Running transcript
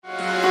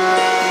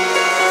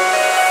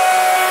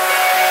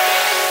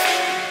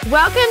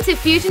Welcome to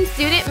Fusion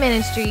Student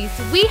Ministries.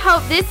 We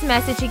hope this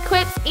message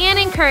equips and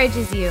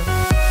encourages you.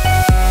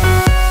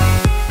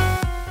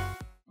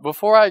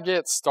 Before I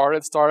get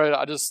started,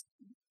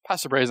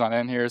 Pastor Brady's not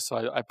in here,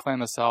 so I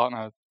planned this out, and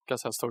I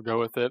guess I'll still go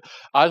with it.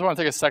 I just want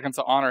to take a second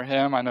to honor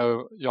him. I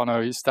know y'all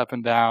know he's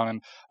stepping down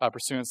and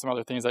pursuing some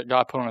other things that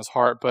God put on his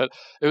heart, but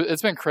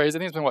it's been crazy. I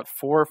think it's been,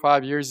 4 or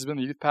 5 years he's been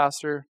the youth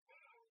pastor?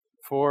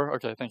 4?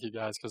 Okay, thank you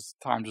guys, because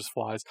time just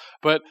flies.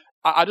 But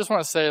I just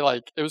want to say,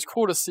 it was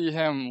cool to see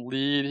him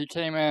lead. He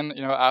came in,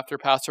 after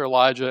Pastor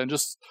Elijah and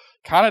just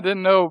kind of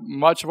didn't know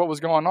much of what was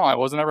going on. I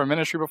wasn't ever in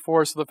ministry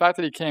before, so the fact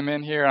that he came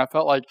in here and I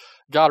felt like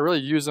God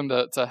really used him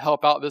to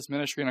help out this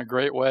ministry in a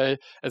great way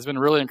has been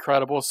really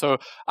incredible. So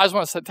I just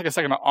want to take a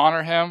second to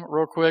honor him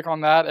real quick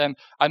on that. And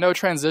I know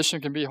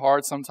transition can be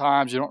hard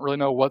sometimes. You don't really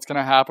know what's going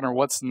to happen or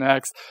what's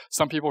next.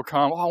 Some people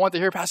come, I want to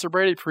hear Pastor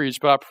Brady preach,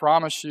 but I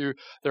promise you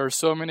there are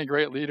so many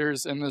great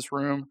leaders in this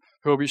room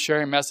who will be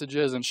sharing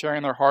messages and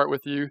sharing their heart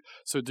with you.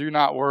 So do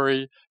not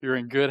worry. You're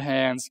in good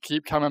hands.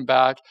 Keep coming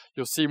back.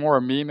 You'll see more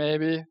of me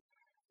maybe.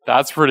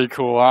 That's pretty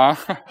cool, huh?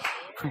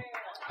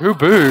 Who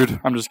booed?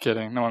 I'm just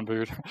kidding. No one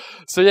booed.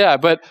 So yeah,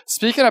 but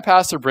speaking of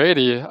Pastor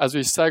Brady, as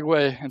we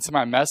segue into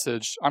my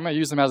message, I'm going to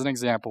use him as an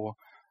example.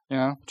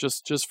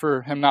 Just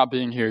for him not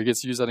being here, he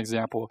gets to use that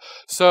example.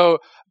 So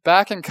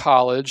back in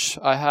college,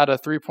 I had a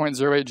 3.08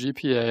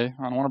 GPA.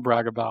 I don't want to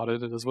brag about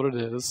it. It is what it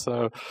is.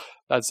 So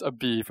that's a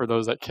B for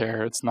those that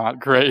care. It's not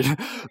great.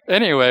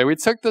 Anyway, we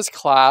took this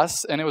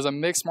class, and it was a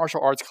mixed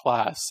martial arts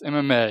class,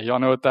 MMA. Y'all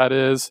know what that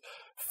is?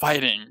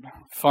 Fighting.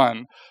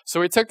 Fun. So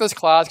we took this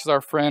class because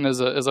our friend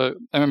is a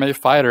MMA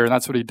fighter, and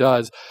that's what he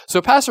does.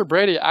 So Pastor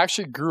Brady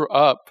actually grew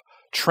up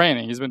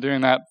training. He's been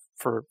doing that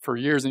for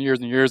years and years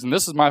and years, and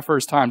this is my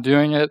first time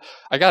doing it.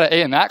 I got an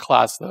A in that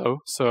class, though,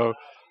 so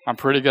I'm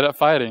pretty good at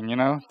fighting,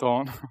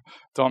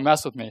 Don't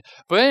mess with me.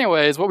 But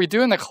anyways, what we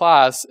do in the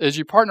class is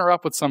you partner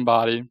up with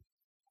somebody.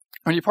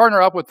 When you partner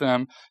up with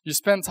them, you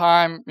spend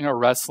time,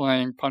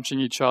 wrestling, punching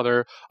each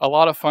other, a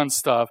lot of fun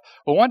stuff.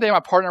 Well, one day my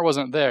partner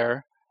wasn't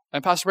there,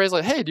 and Pastor Brady's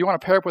like, hey, do you want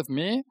to pair up with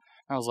me? And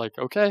I was like,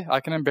 okay,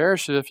 I can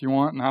embarrass you if you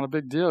want, not a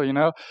big deal,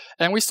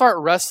 And we start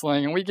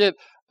wrestling, and we get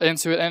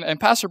into it, and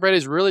Pastor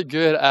Brady's really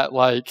good at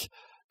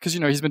because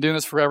he's been doing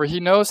this forever. He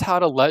knows how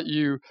to let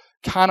you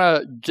kind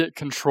of get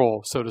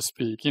control, so to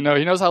speak. He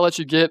knows how to let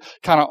you get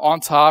kind of on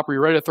top, where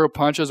you're ready to throw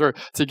punches or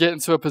to get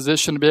into a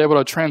position to be able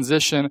to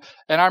transition.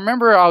 And I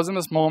remember I was in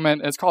this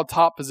moment, and it's called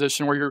top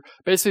position, where you're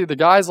basically the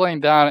guy's laying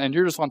down and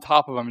you're just on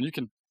top of him, and you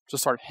can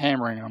just start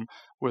hammering him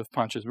with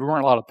punches. We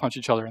weren't allowed to punch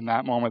each other in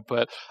that moment,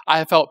 but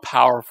I felt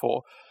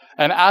powerful.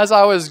 And as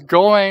I was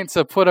going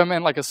to put him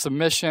in a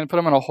submission, put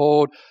him in a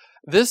hold,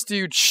 this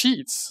dude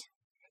cheats.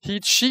 He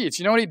cheats.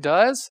 You know what he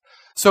does?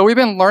 So we've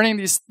been learning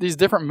these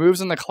different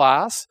moves in the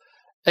class,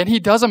 and he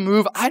does a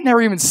move I'd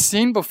never even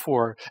seen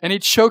before, and he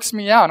chokes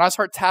me out, and I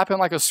start tapping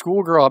like a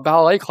schoolgirl at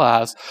ballet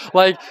class.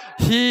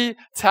 He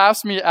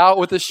taps me out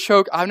with this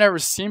choke I've never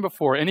seen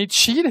before, and he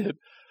cheated.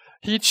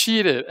 He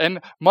cheated. And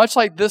much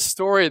like this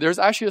story, there's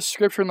actually a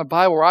scripture in the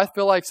Bible where I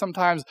feel like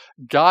sometimes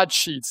God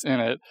cheats in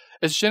it.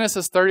 It's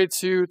Genesis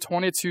 32,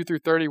 22 through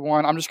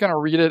 31. I'm just going to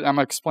read it. I'm going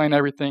to explain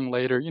everything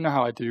later. You know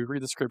how I do.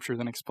 Read the scripture,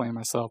 then explain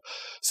myself.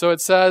 So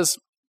it says,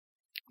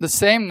 the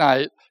same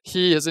night,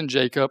 he, as in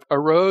Jacob,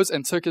 arose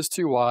and took his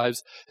 2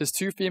 wives, his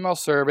 2 female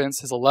servants,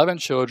 his 11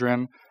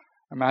 children,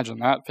 imagine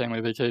that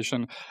family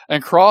vacation,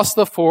 and crossed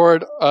the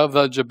ford of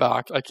the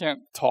Jabbok. I can't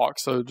talk,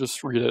 so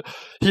just read it.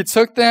 He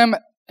took them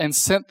and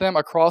sent them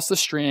across the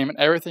stream and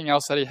everything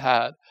else that he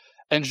had.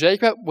 And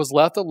Jacob was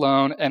left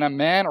alone, and a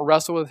man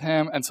wrestled with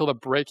him until the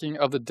breaking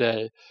of the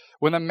day.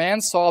 When the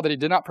man saw that he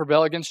did not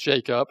prevail against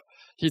Jacob,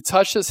 he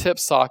touched his hip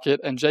socket,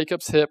 and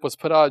Jacob's hip was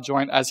put out of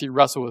joint as he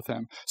wrestled with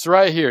him. So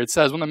right here, it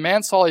says, when the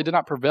man saw he did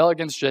not prevail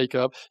against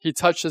Jacob, he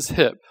touched his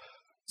hip.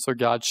 So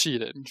God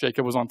cheated.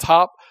 Jacob was on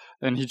top,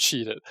 and he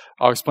cheated.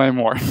 I'll explain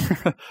more.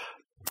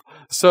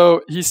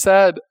 So he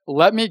said,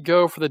 let me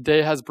go, for the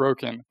day has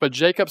broken. But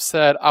Jacob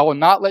said, I will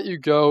not let you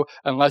go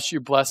unless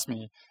you bless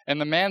me. And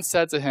the man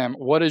said to him,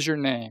 what is your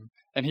name?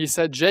 And he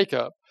said,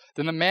 Jacob.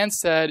 Then the man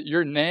said,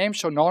 your name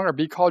shall no longer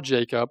be called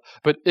Jacob,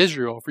 but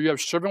Israel, for you have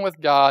striven with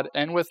God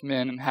and with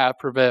men and have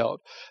prevailed.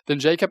 Then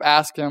Jacob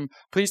asked him,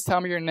 please tell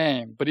me your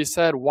name. But he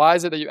said, why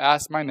is it that you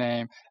ask my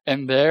name?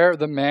 And there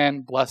the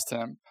man blessed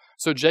him.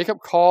 So Jacob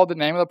called the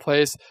name of the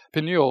place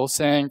Peniel,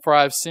 saying, for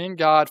I have seen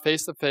God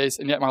face to face,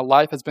 and yet my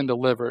life has been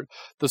delivered.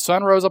 The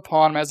sun rose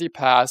upon him as he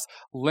passed,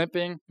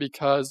 limping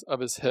because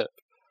of his hip.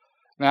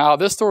 Now,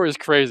 this story is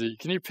crazy.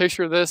 Can you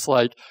picture this?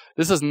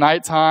 This is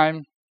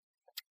nighttime,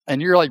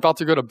 and you're about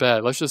to go to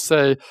bed. Let's just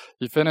say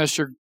you finished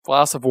your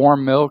glass of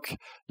warm milk,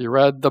 you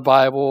read the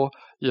Bible,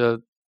 you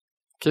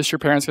kissed your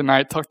parents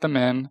goodnight, tucked them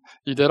in,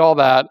 you did all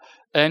that,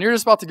 and you're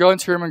just about to go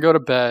into your room and go to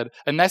bed,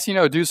 and next thing you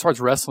know, a dude starts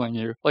wrestling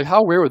you.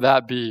 How weird would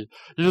that be?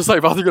 You're just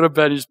about to go to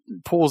bed, and he just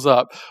pulls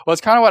up. Well,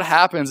 it's kind of what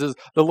happens is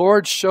the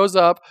Lord shows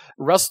up,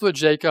 wrestles with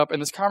Jacob,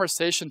 and this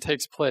conversation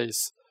takes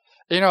place.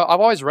 I've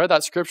always read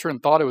that scripture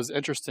and thought it was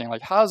interesting.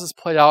 How does this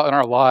play out in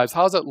our lives?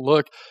 How does it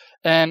look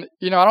And,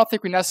 I don't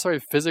think we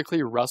necessarily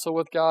physically wrestle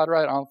with God,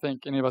 right? I don't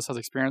think any of us has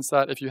experienced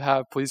that. If you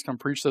have, please come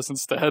preach this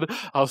instead.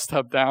 I'll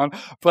step down.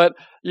 But,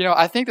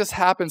 I think this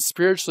happens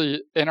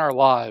spiritually in our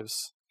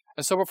lives.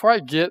 And so before I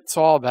get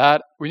to all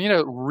that, we need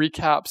to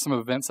recap some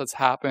events that's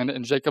happened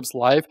in Jacob's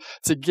life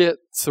to get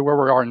to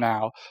where we are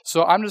now.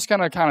 So I'm just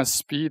going to kind of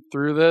speed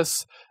through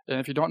this. And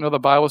if you don't know the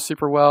Bible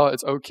super well,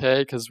 it's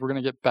okay because we're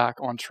going to get back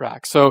on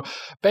track. So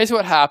basically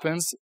what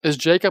happens is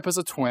Jacob is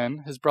a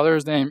twin. His brother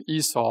is named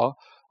Esau.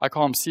 I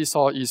call him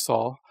Seesaw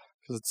Esau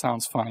because it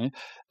sounds funny.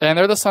 And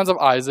they're the sons of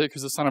Isaac,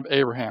 who's the son of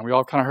Abraham. We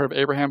all kind of heard of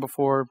Abraham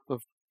before, the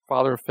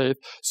father of faith.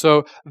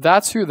 So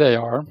that's who they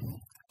are.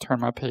 Turn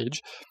my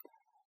page.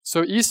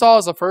 So Esau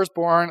is the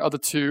firstborn of the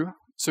two,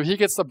 so he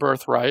gets the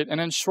birthright. And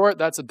in short,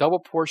 that's a double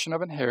portion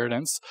of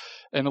inheritance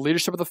and the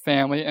leadership of the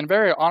family and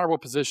very honorable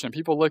position.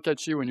 People look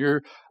at you when you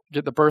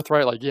get the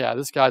birthright like, yeah,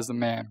 this guy's the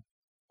man.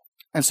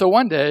 And so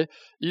one day,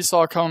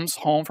 Esau comes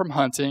home from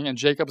hunting and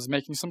Jacob is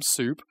making some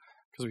soup,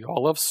 because we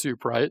all love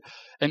soup, right?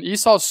 And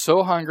Esau's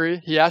so hungry,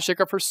 he asks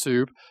Jacob for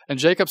soup, and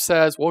Jacob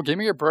says, well, give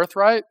me your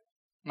birthright,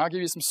 and I'll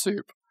give you some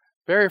soup.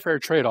 Very fair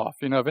trade-off.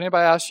 If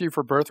anybody asks you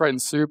for birthright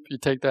and soup, you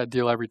take that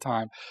deal every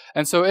time.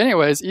 And so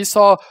anyways,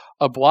 Esau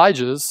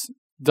obliges,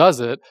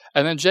 does it,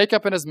 and then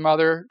Jacob and his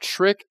mother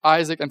trick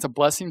Isaac into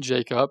blessing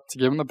Jacob to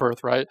give him the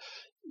birthright.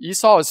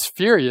 Esau is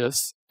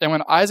furious, and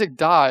when Isaac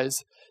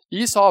dies,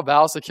 Esau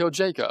vows to kill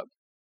Jacob.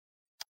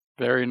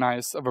 Very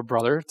nice of a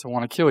brother to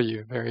want to kill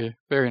you. Very,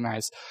 very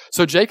nice.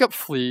 So Jacob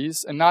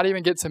flees and not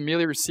even gets to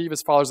immediately receive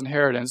his father's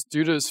inheritance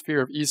due to his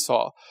fear of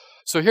Esau.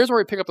 So here's where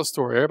we pick up the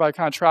story. Everybody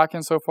kind of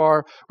tracking so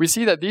far? We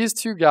see that these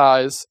two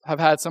guys have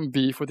had some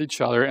beef with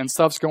each other and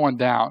stuff's going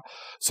down.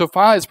 So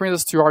finally, this brings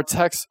us to our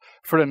text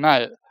for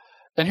tonight.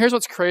 And here's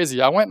what's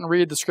crazy. I went and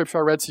read the scripture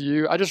I read to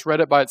you. I just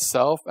read it by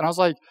itself. And I was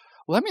like,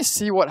 let me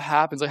see what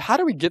happens. Like, how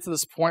do we get to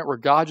this point where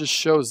God just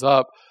shows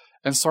up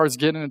and starts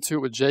getting into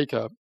it with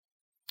Jacob?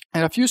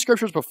 And a few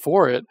scriptures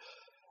before it,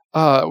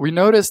 we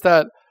notice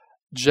that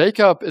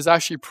Jacob is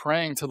actually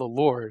praying to the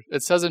Lord.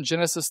 It says in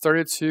Genesis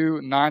 32,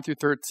 9 through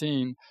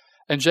 13,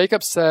 and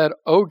Jacob said,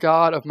 O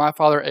God of my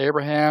father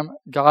Abraham,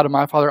 God of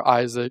my father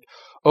Isaac,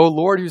 O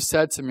Lord, who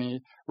said to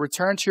me,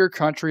 return to your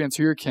country and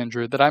to your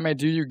kindred, that I may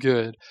do you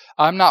good.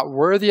 I am not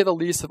worthy of the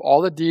least of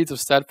all the deeds of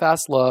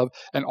steadfast love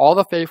and all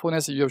the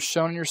faithfulness that you have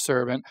shown in your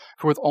servant,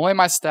 for with only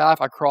my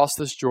staff I crossed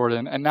this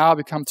Jordan, and now I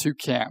become two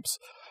camps.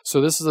 So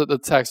this is the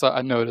text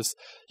I noticed.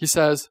 He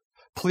says,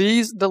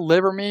 please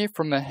deliver me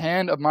from the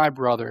hand of my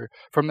brother,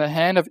 from the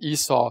hand of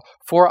Esau,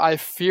 for I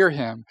fear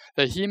him,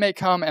 that he may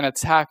come and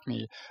attack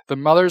me, the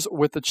mothers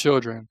with the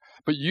children.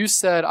 But you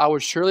said, I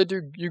would surely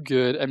do you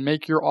good and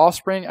make your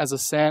offspring as the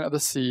sand of the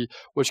sea,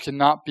 which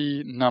cannot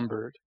be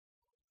numbered.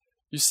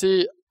 You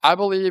see, I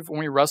believe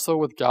when we wrestle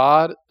with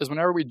God is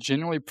whenever we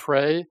genuinely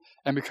pray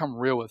and become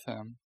real with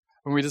him.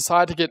 When we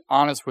decide to get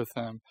honest with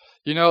him.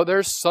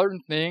 There's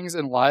certain things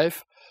in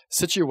life,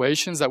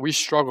 situations that we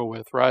struggle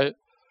with, right?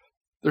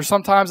 There's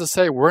sometimes to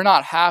say we're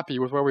not happy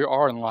with where we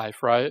are in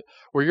life, right?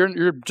 Where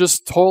you're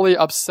just totally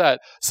upset.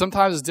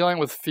 Sometimes it's dealing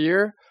with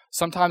fear.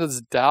 Sometimes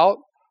it's doubt.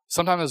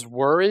 Sometimes it's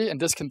worry and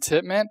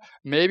discontentment.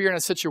 Maybe you're in a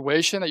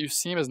situation that you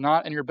seem is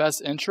not in your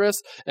best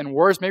interest. And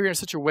worse, maybe you're in a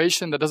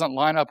situation that doesn't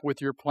line up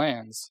with your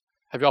plans.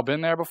 Have y'all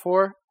been there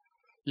before?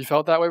 You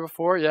felt that way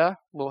before? Yeah?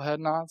 Little head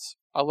nods.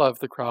 I love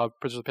the crowd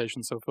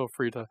participation, so feel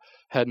free to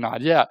head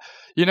nod. Yeah.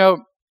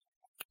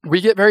 We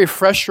get very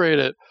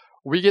frustrated.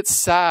 We get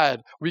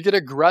sad. We get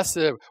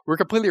aggressive. We're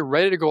completely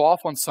ready to go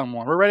off on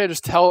someone. We're ready to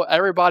just tell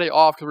everybody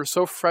off because we're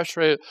so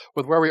frustrated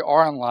with where we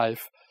are in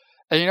life.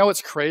 And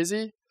what's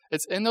crazy?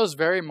 It's in those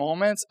very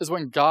moments is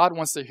when God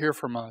wants to hear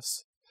from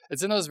us.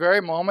 It's in those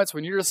very moments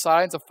when you're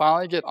deciding to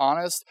finally get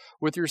honest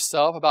with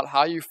yourself about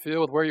how you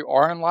feel with where you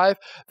are in life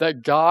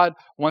that God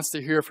wants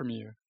to hear from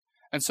you.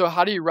 And so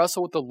how do you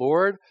wrestle with the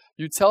Lord?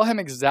 You tell him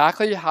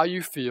exactly how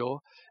you feel,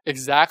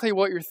 exactly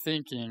what you're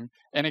thinking,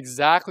 and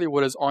exactly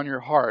what is on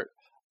your heart.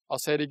 I'll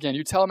say it again.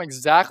 You tell him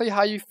exactly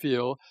how you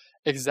feel,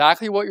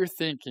 exactly what you're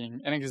thinking,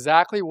 and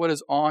exactly what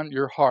is on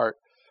your heart.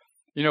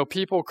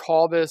 People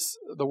call this,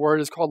 the word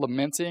is called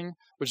lamenting,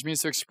 which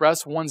means to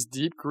express one's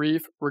deep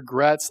grief,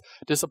 regrets,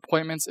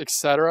 disappointments,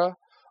 etc.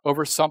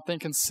 over something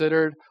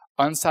considered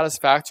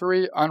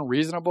unsatisfactory,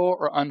 unreasonable,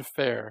 or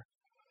unfair.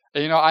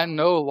 And I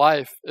know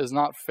life is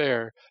not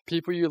fair.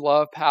 People you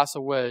love pass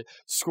away.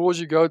 Schools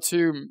you go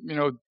to,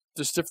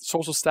 just different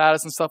social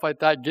status and stuff like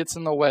that gets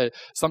in the way.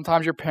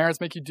 Sometimes your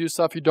parents make you do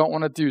stuff you don't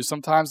want to do.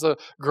 Sometimes the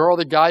girl,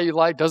 the guy you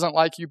like doesn't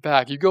like you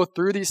back. You go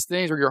through these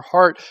things where your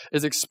heart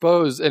is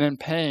exposed and in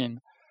pain.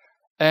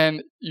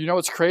 And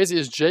what's crazy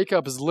is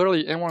Jacob is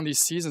literally in one of these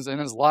seasons in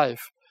his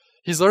life.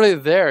 He's literally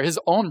there. His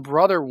own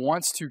brother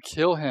wants to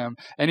kill him,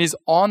 and he's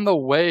on the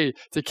way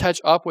to catch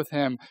up with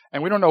him.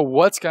 And we don't know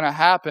what's going to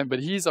happen,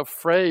 but he's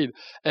afraid.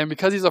 And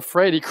because he's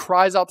afraid, he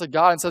cries out to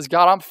God and says,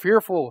 God, I'm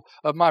fearful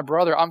of my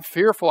brother. I'm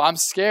fearful. I'm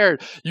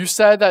scared. You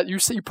said that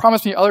you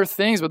promised me other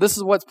things, but this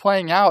is what's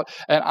playing out,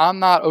 and I'm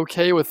not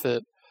okay with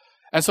it.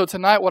 And so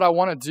tonight what I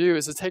want to do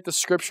is to take the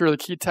scripture, the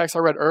key text I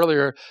read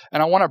earlier,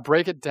 and I want to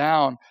break it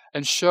down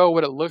and show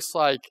what it looks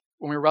like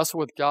when we wrestle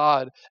with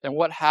God and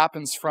what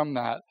happens from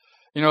that.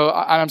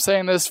 I'm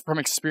saying this from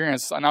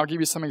experience, and I'll give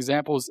you some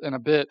examples in a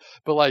bit,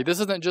 but like, this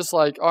isn't just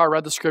like, oh, I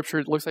read the scripture,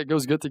 it looks like it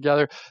goes good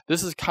together.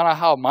 This is kind of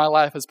how my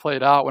life has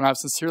played out when I've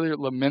sincerely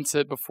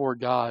lamented before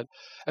God.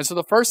 And so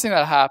the first thing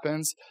that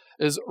happens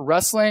is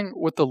wrestling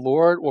with the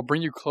Lord will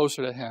bring you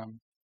closer to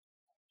Him.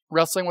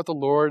 Wrestling with the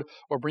Lord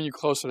will bring you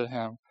closer to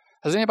Him.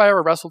 Has anybody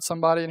ever wrestled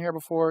somebody in here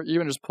before,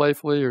 even just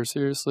playfully or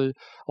seriously?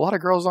 A lot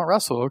of girls don't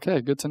wrestle. Okay,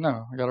 good to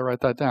know. I got to write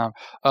that down.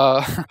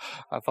 I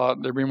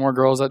thought there'd be more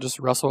girls that just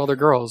wrestle other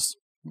girls.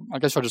 I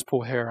guess y'all just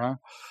pull hair, huh?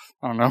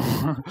 I don't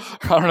know.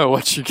 I don't know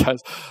what you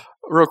guys...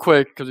 Real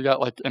quick, because we got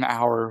like an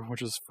hour,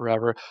 which is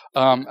forever.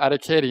 At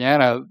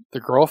Acadiana, the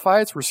girl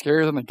fights were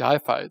scarier than the guy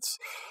fights.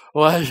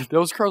 Like,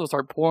 those girls would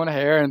start pulling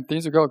hair and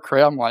things would go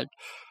crazy. I'm like,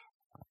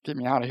 get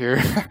me out of here.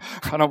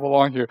 I don't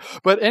belong here.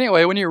 But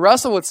anyway, when you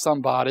wrestle with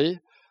somebody,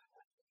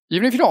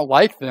 even if you don't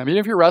like them, even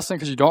if you're wrestling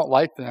because you don't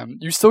like them,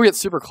 you still get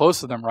super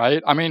close to them,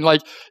 right? I mean,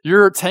 like,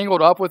 you're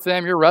tangled up with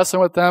them, you're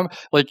wrestling with them,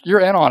 like, you're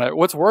in on it.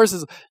 What's worse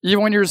is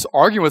even when you're just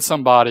arguing with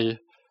somebody,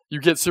 you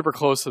get super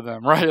close to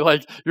them, right?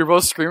 Like, you're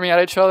both screaming at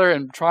each other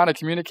and trying to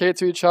communicate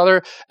to each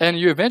other, and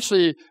you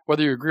eventually,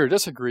 whether you agree or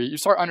disagree, you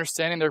start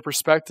understanding their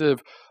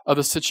perspective of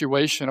the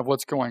situation of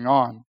what's going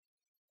on.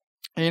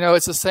 And,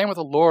 it's the same with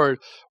the Lord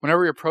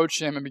whenever you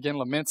approach Him and begin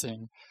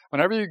lamenting.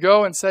 Whenever you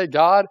go and say,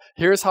 God,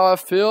 here's how I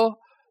feel,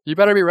 you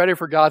better be ready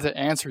for God to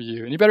answer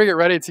you. And you better get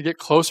ready to get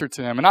closer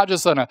to Him. And not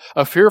just in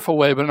a fearful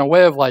way, but in a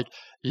way of like,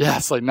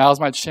 yes, like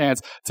now's my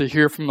chance to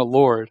hear from the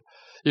Lord.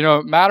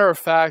 Matter of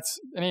fact,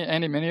 any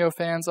Andy Mineo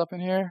fans up in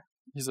here?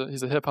 He's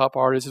a hip hop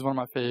artist. He's one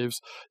of my faves.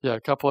 Yeah,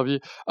 a couple of you.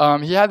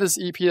 He had this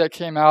EP that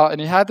came out,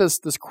 and he had this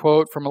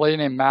quote from a lady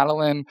named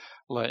Madeleine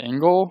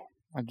L'Engle.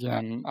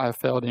 Again, I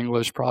failed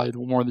English probably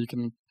more than you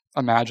can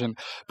imagine.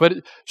 But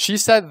she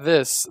said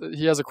this.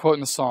 He has a quote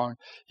in the song.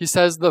 He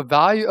says, "The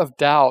value of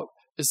doubt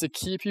is to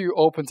keep you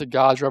open to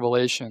God's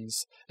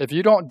revelations. If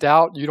you don't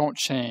doubt, you don't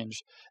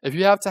change. If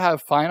you have to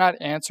have finite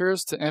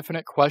answers to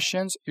infinite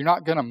questions, you're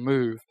not going to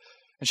move."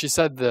 And she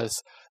said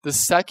this, "The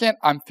second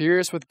I'm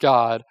furious with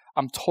God,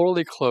 I'm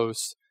totally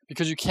close,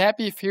 because you can't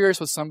be furious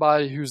with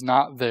somebody who's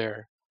not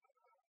there."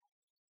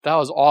 That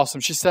was awesome.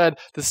 She said,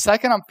 "The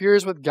second I'm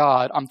furious with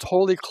God, I'm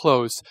totally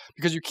close,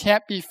 because you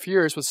can't be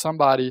furious with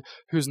somebody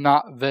who's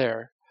not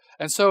there."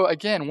 And so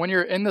again, when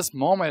you're in this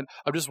moment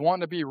of just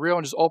wanting to be real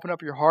and just open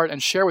up your heart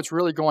and share what's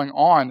really going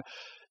on,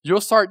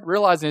 you'll start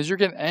realizing as you're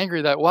getting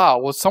angry that, wow,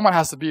 well, someone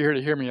has to be here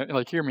to hear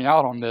me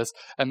out on this,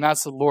 and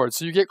that's the Lord.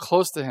 So you get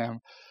close to Him.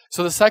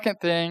 So the second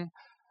thing,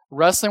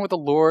 wrestling with the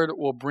Lord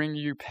will bring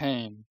you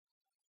pain.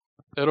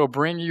 It'll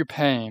bring you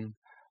pain.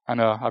 I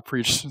know, I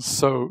preach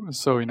so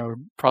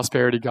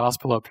prosperity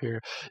gospel up here.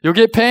 You'll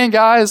get pain,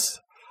 guys.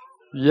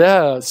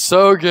 Yeah,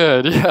 so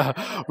good.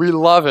 Yeah, we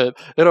love it.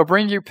 It'll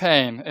bring you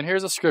pain. And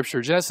here's a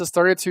scripture, Genesis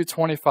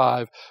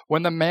 32:25.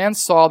 "When the man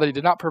saw that he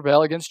did not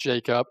prevail against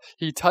Jacob,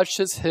 he touched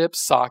his hip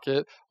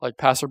socket," like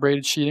Pastor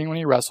Brady cheating when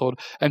he wrestled,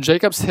 "and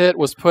Jacob's hip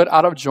was put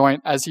out of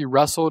joint as he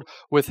wrestled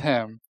with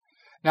him."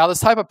 Now,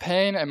 this type of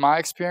pain, in my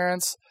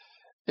experience,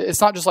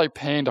 it's not just like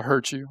pain to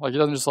hurt you. Like, it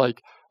doesn't just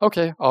like,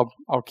 okay,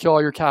 I'll kill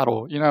all your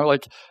cattle.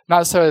 Like, not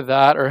necessarily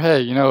that, or hey,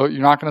 you're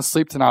not going to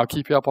sleep tonight, I'll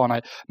keep you up all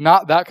night.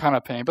 Not that kind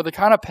of pain, but the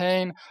kind of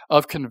pain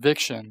of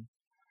conviction.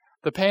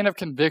 The pain of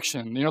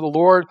conviction. The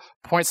Lord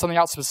points something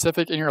out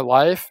specific in your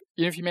life,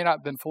 even if you may not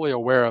have been fully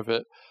aware of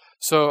it.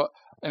 So,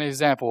 an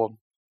example.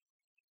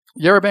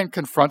 You ever been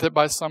confronted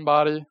by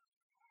somebody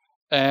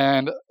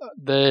and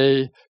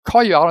they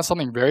call you out on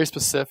something very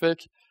specific,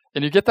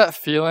 and you get that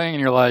feeling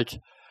and you're like,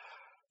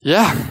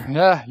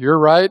 yeah, you're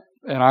right,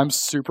 and I'm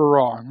super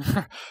wrong.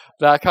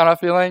 That kind of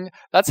feeling,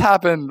 that's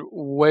happened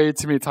way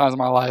too many times in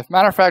my life.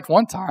 Matter of fact,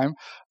 one time,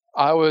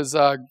 I was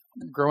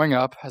growing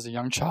up as a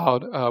young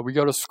child. We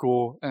go to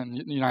school in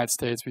the United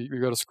States. We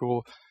go to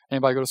school.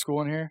 Anybody go to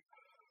school in here?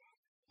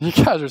 You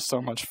guys are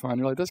so much fun.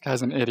 You're like, this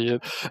guy's an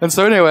idiot. And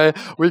so anyway,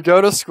 we go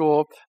to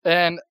school,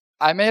 and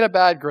I made a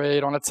bad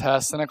grade on a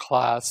test in a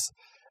class.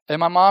 And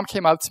my mom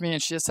came up to me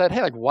and she said,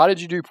 "Hey, like, why did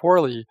you do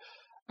poorly?"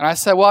 And I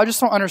said, "Well, I just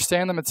don't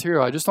understand the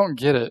material. I just don't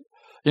get it."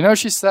 You know what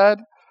she said?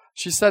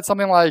 She said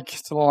something like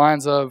to the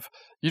lines of,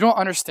 "You don't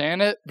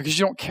understand it because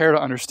you don't care to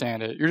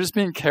understand it. You're just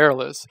being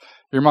careless."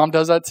 Your mom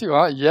does that too,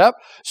 huh? Yep.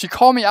 She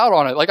called me out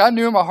on it. Like, I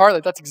knew in my heart,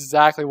 like, that's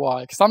exactly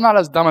why. Because I'm not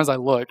as dumb as I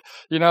look.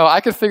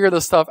 I could figure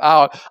this stuff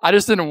out. I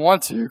just didn't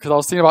want to because I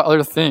was thinking about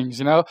other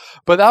things,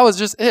 But that was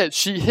just it.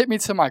 She hit me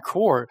to my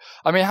core.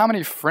 I mean, how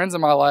many friends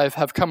in my life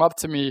have come up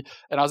to me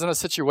and I was in a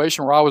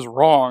situation where I was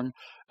wrong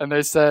and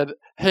they said,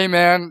 "Hey,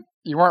 man,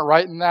 you weren't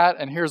right in that,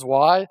 and here's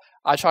why."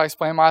 I try to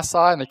explain my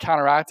side, and they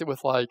counteract it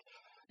with like,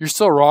 "You're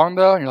still wrong,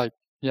 though." And you're like,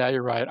 "Yeah,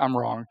 you're right. I'm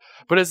wrong."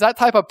 But it's that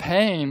type of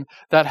pain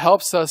that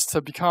helps us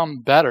to become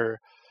better.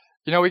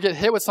 We get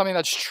hit with something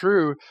that's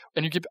true,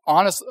 and you get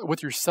honest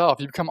with yourself.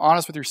 You become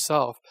honest with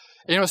yourself.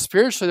 And,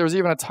 spiritually, there was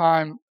even a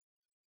time,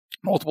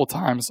 multiple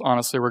times,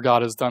 honestly, where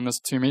God has done this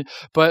to me.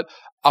 But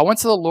I went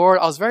to the Lord.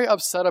 I was very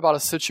upset about a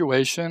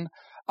situation.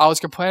 I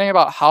was complaining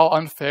about how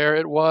unfair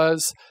it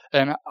was.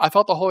 And I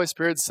felt the Holy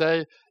Spirit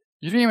say,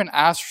 You didn't even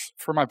ask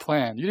for my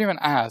plan. You didn't even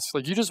ask.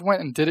 Like, you just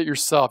went and did it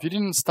yourself. You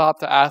didn't even stop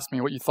to ask me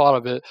what you thought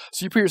of it.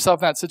 So you put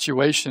yourself in that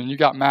situation and you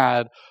got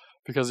mad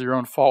because of your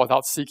own fault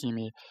without seeking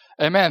me.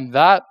 And man,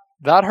 that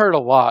hurt a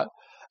lot.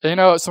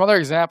 And, some other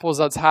examples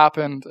that's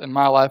happened in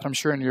my life, I'm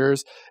sure in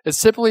yours, it's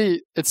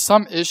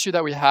some issue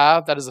that we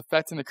have that is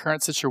affecting the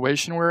current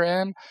situation we're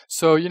in.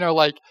 So,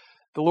 like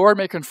the Lord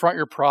may confront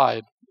your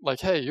pride. Like,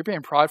 hey, you're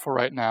being prideful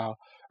right now.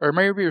 Or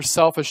maybe your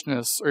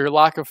selfishness or your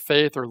lack of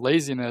faith or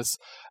laziness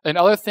and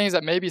other things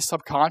that may be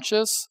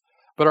subconscious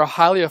but are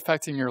highly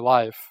affecting your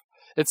life.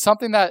 It's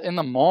something that in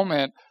the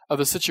moment of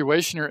the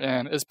situation you're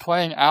in is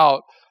playing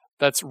out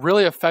that's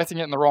really affecting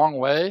it in the wrong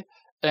way.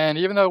 And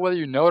even though whether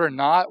you know it or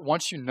not,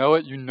 once you know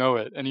it,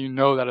 and you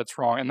know that it's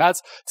wrong. And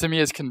that's, to me,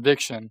 is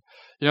conviction.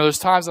 There's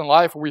times in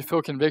life where we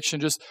feel conviction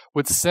just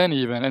with sin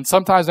even. And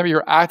sometimes maybe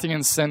you're acting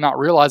in sin, not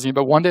realizing it,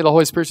 but one day the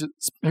Holy Spirit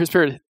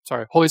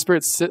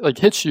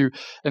hits you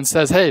and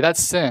says, hey,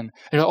 that's sin. And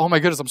you're like, oh my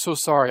goodness, I'm so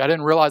sorry. I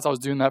didn't realize I was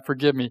doing that.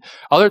 Forgive me.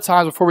 Other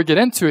times before we get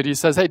into it, he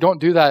says, hey, don't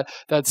do that.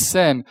 That's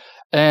sin.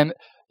 And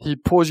he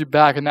pulls you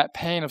back in that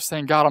pain of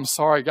saying, God, I'm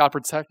sorry. God,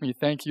 protect me.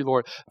 Thank you,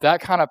 Lord.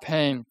 That kind of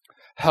pain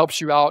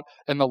helps you out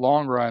in the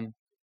long run.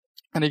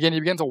 And again, you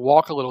begin to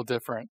walk a little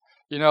different.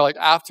 Like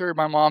after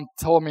my mom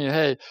told me,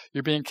 hey,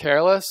 you're being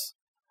careless.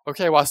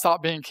 Okay, well, I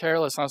stopped being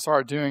careless and I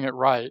started doing it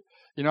right.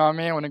 You know what I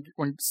mean?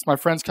 When my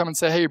friends come and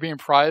say, hey, you're being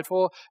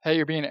prideful. Hey,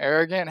 you're being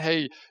arrogant.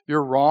 Hey,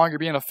 you're wrong. You're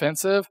being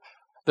offensive.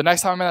 The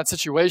next time I'm in that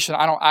situation,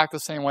 I don't act the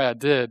same way I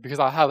did because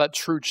I have that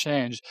true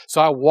change. So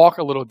I walk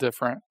a little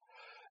different.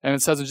 And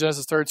it says in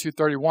Genesis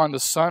 32:31, the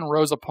sun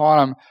rose upon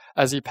him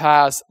as he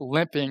passed,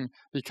 limping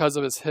because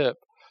of his hip.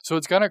 So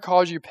it's going to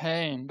cause you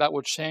pain that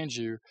will change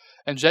you.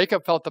 And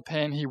Jacob felt the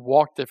pain. He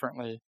walked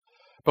differently.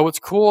 But what's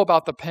cool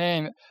about the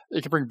pain,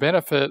 it can bring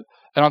benefit.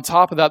 And on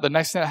top of that, the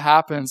next thing that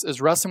happens is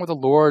wrestling with the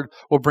Lord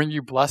will bring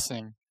you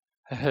blessing.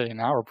 Hey,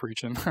 now we're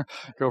preaching.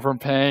 Go from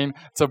pain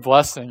to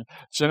blessing.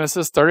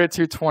 Genesis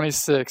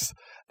 32:26.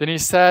 Then he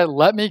said,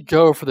 let me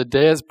go, for the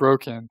day is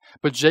broken.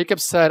 But Jacob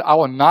said, I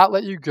will not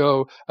let you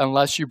go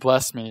unless you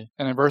bless me.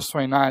 And in verse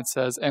 29 it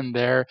says, and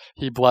there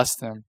he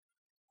blessed him.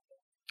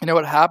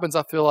 What happens,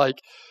 I feel like,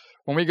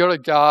 when we go to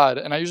God,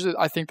 and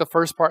I think the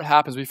first part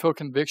happens, we feel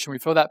conviction, we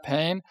feel that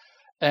pain,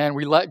 and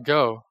we let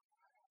go.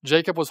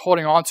 Jacob was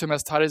holding on to him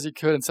as tight as he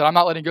could and said, I'm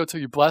not letting go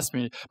till you bless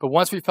me. But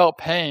once we felt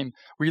pain,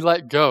 we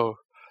let go.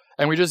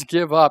 And we just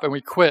give up and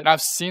we quit. And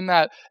I've seen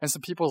that in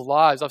some people's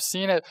lives. I've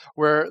seen it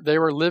where they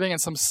were living in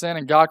some sin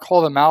and God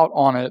called them out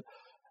on it.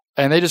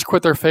 And they just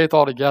quit their faith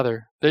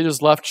altogether. They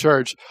just left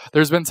church.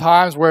 There's been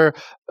times where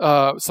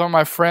some of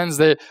my friends,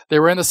 they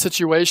were in the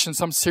situation,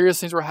 some serious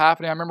things were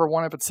happening. I remember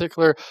one in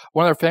particular,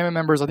 one of their family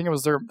members, I think it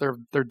was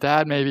their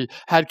dad maybe,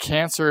 had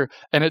cancer,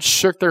 and it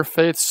shook their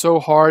faith so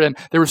hard. And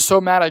they were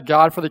so mad at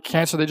God for the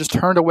cancer, they just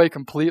turned away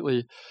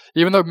completely.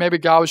 Even though maybe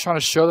God was trying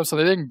to show them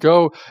something, they didn't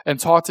go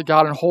and talk to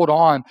God and hold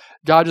on.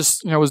 God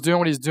just was doing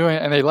what he's doing,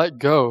 and they let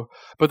go.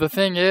 But the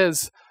thing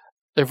is,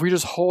 if we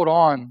just hold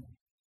on,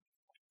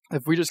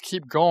 if we just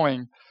keep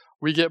going,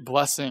 we get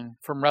blessing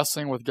from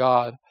wrestling with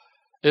God.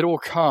 It will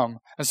come.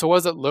 And so what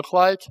does it look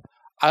like?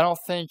 I don't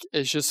think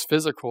it's just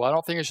physical. I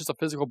don't think it's just a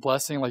physical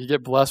blessing, like you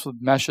get blessed with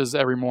meshes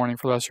every morning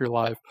for the rest of your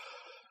life.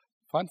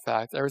 Fun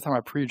fact, every time I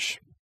preach,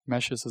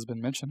 meshes has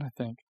been mentioned, I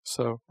think.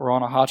 So we're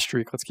on a hot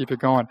streak. Let's keep it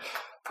going.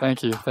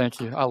 Thank you.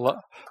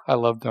 I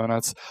love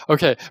donuts.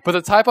 Okay, but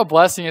the type of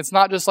blessing, it's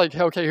not just like,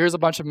 okay, here's a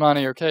bunch of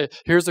money. Okay,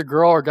 here's a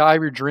girl or guy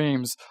of your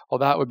dreams. Oh,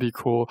 that would be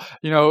cool.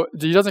 He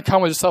doesn't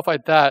come with stuff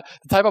like that.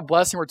 The type of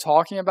blessing we're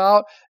talking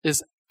about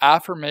is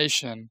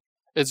affirmation.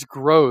 It's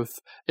growth.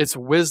 It's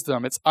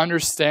wisdom. It's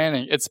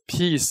understanding. It's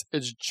peace.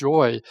 It's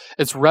joy.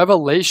 It's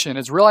revelation.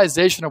 It's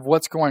realization of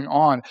what's going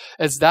on.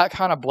 It's that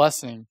kind of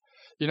blessing.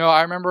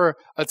 I remember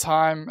a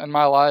time in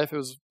my life, it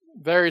was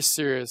very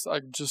serious,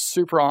 like just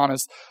super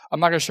honest. I'm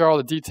not going to share all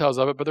the details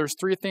of it, but there's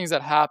 3 things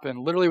that happened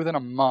literally within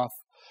a month.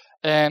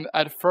 And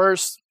at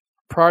first,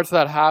 prior to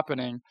that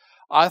happening,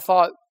 I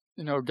thought,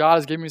 God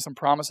has given me some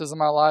promises in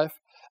my life.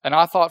 And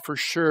I thought for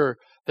sure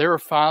they were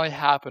finally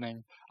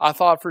happening. I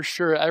thought for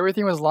sure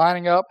everything was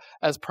lining up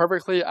as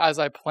perfectly as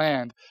I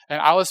planned.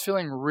 And I was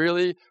feeling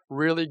really,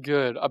 really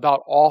good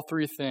about all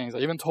 3 things. I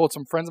even told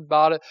some friends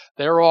about it.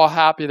 They were all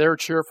happy. They were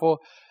cheerful.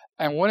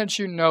 And wouldn't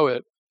you know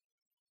it,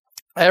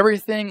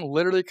 everything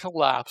literally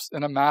collapsed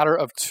in a matter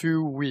of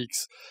 2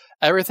 weeks.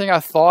 Everything I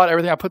thought,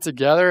 everything I put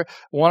together,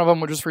 one of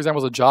them, just for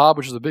example, was a job,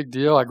 which was a big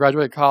deal. I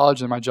graduated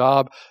college and my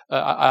job,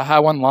 I had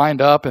one lined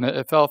up and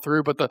it fell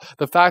through. But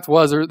the fact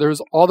was there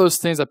was all those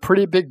things, a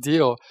pretty big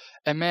deal.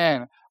 And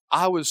man,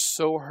 I was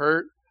so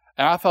hurt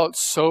and I felt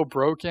so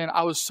broken.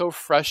 I was so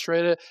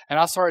frustrated and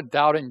I started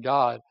doubting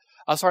God.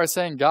 I started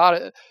saying,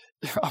 God,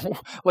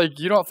 like,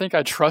 you don't think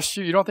I trust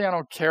you? You don't think I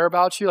don't care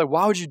about you? Like,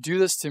 why would you do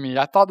this to me?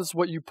 I thought this is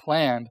what you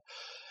planned.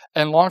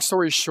 And long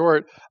story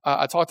short,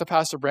 I talked to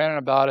Pastor Brandon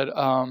about it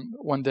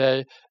one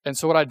day. And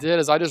so what I did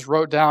is I just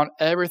wrote down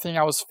everything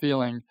I was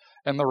feeling.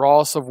 and the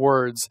rawest of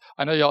words.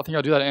 I know y'all think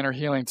y'all do that in inner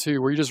healing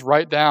too, where you just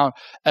write down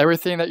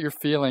everything that you're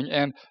feeling.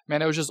 And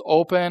man, it was just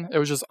open. It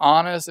was just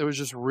honest. It was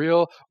just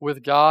real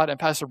with God. And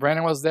Pastor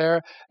Brandon was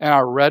there, and I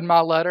read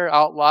my letter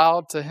out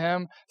loud to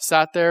him,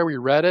 sat there, we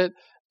read it.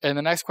 And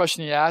the next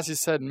question he asked, he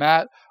said,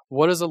 Matt,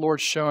 what is the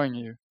Lord showing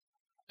you?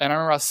 And I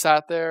remember I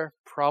sat there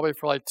probably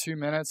for like 2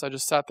 minutes. I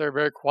just sat there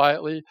very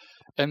quietly.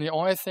 And the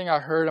only thing I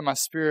heard in my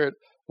spirit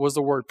was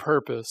the word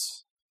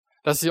purpose.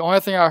 That's the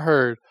only thing I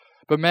heard.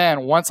 But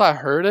man, once I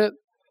heard it,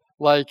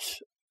 like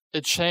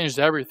it changed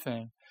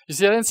everything. You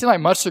see, I didn't see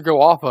like much to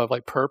go off of,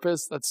 like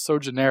purpose. That's so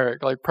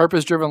generic, like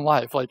purpose-driven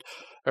life. Like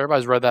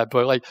everybody's read that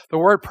book. Like the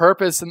word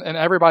purpose in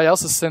everybody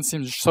else's sense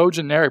seems so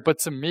generic. But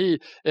to me,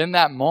 in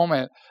that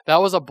moment,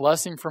 that was a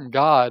blessing from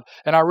God.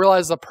 And I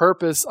realized the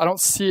purpose, I don't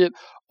see it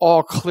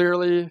all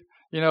clearly,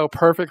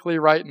 perfectly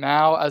right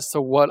now as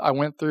to what I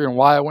went through and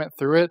why I went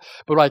through it.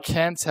 But what I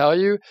can tell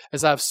you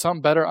is I have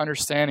some better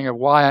understanding of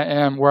why I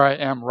am where I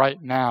am right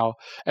now.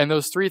 And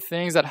those 3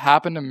 things that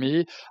happened to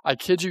me, I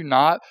kid you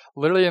not,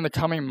 literally in the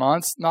coming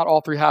months, not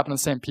all 3 happened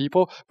to the same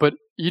people, but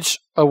each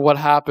of what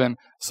happened,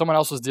 someone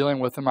else was dealing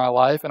with in my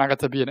life, and I got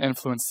to be an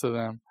influence to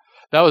them.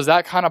 That was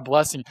that kind of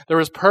blessing. There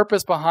was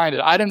purpose behind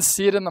it. I didn't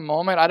see it in the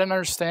moment. I didn't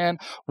understand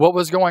what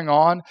was going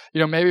on.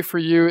 Maybe for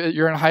you,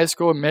 you're in high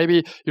school, and maybe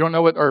you don't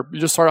know or you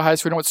just started high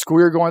school, you don't know what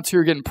school you're going to,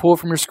 you're getting pulled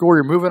from your school,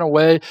 you're moving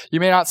away. You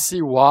may not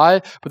see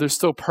why, but there's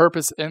still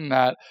purpose in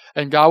that.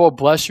 And God will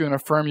bless you and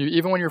affirm you,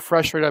 even when you're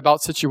frustrated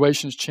about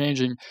situations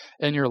changing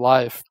in your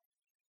life.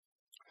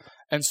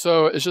 And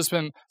so it's just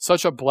been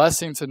such a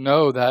blessing to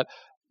know that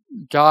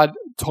God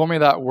told me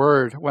that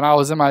word when I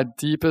was in my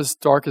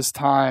deepest, darkest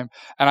time.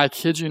 And I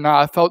kid you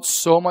not, I felt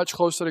so much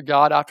closer to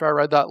God after I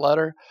read that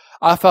letter.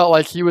 I felt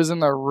like he was in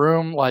the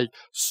room like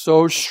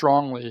so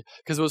strongly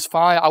because it was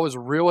fine. I was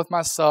real with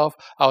myself.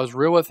 I was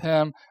real with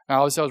him. And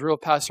obviously I was real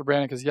with Pastor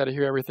Brandon because he had to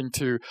hear everything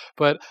too.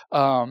 But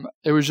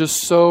it was just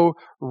so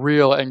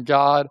real, and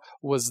God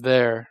was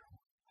there.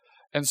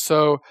 And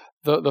so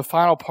the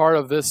final part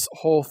of this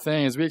whole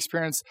thing is we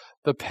experience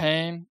the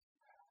pain,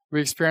 we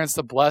experience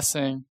the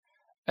blessing,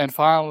 and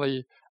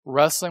finally,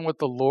 wrestling with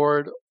the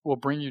Lord will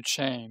bring you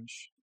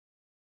change.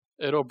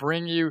 It'll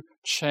bring you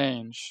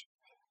change.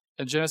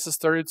 In Genesis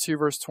 32,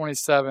 verse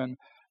 27,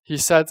 he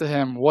said to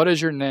him, "What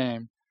is your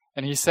name?"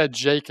 And he said,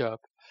 "Jacob."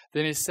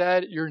 Then he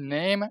said, "Your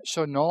name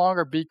shall no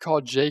longer be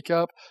called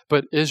Jacob,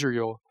 but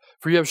Israel,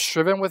 for you have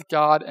striven with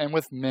God and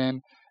with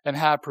men and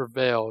have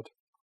prevailed."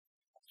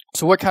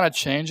 So what kind of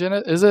change in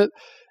it is it?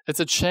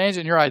 It's a change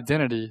in your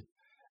identity.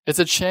 It's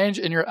a change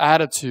in your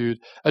attitude,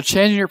 a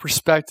change in your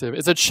perspective.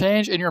 It's a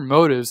change in your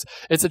motives.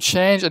 It's a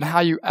change in how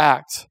you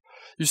act.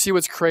 You see,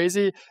 what's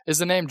crazy is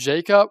the name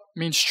Jacob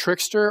means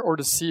trickster or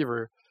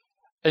deceiver.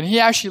 And he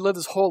actually lived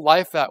his whole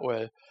life that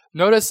way.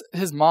 Notice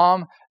his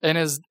mom and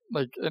him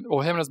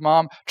and his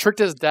mom tricked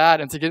his dad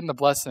into getting the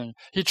blessing.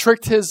 He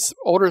tricked his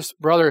oldest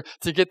brother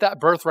to get that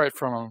birthright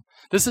from him.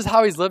 This is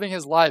how he's living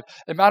his life.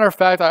 As a matter of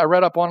fact, I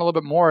read up on it a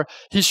little bit more.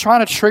 He's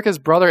trying to trick his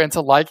brother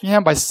into liking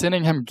him by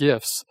sending him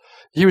gifts.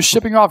 He was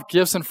shipping off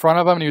gifts in front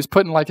of him, and he was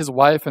putting like his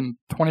wife and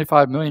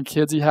 25 million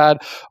kids he had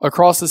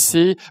across the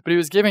sea. But he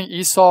was giving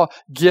Esau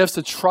gifts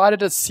to try to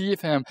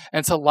deceive him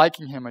into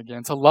liking him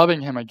again, to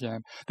loving him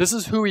again. This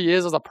is who he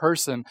is as a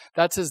person.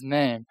 That's his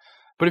name.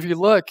 But if you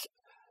look,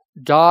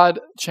 God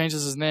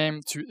changes his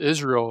name to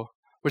Israel,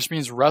 which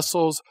means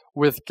wrestles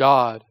with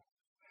God.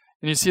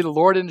 And you see, the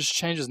Lord didn't just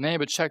change his name,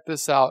 but check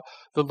this out.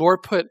 The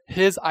Lord put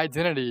his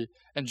identity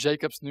in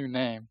Jacob's new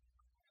name.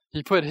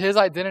 He put his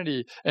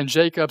identity in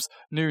Jacob's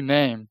new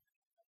name.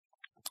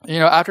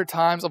 After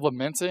times of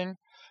lamenting,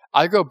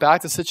 I go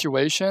back to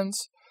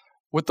situations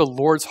with the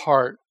Lord's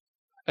heart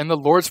and the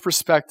Lord's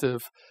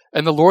perspective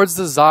and the Lord's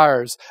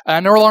desires. And I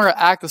no longer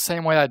act the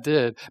same way I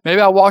did.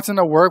 Maybe I walked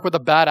into work with a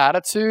bad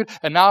attitude,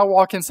 and now I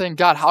walk in saying,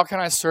 "God, how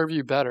can I serve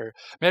you better?"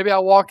 Maybe I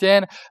walk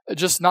in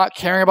just not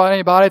caring about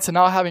anybody to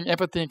now having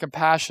empathy and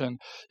compassion.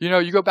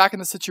 You go back in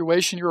the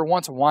situation, you were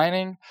once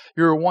whining,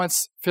 you were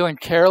once feeling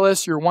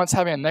careless, you were once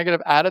having a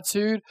negative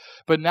attitude,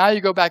 but now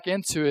you go back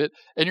into it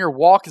and your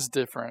walk is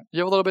different. You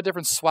have a little bit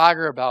different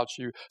swagger about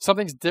you.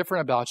 Something's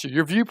different about you.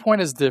 Your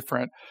viewpoint is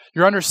different.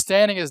 Your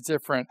understanding is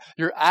different.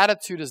 Your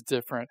attitude is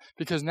different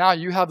because now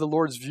you have the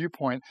Lord's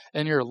viewpoint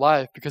in your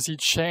life because he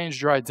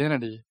changed your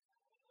identity.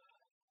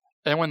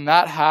 And when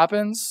that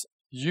happens,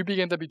 you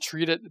begin to be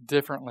treated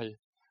differently.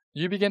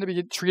 You begin to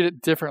be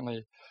treated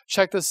differently.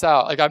 Check this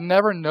out. I've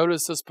never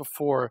noticed this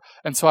before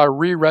until I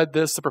reread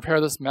this to prepare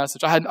this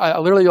message. I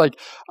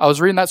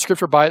was reading that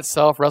scripture by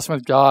itself, wrestling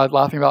with God,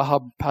 laughing about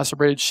how Pastor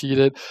Brady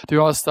cheated, doing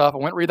all this stuff. I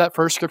went and read that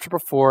first scripture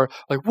before,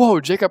 whoa,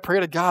 Jacob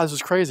prayed to God. This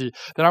was crazy.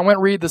 Then I went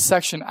and read the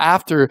section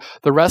after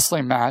the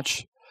wrestling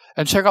match,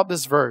 and check out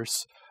this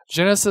verse.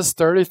 Genesis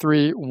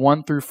 33,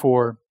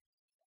 1-4.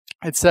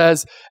 It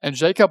says, "And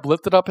Jacob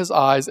lifted up his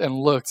eyes and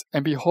looked,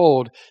 and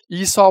behold,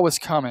 Esau was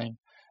coming,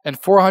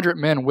 and 400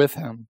 men with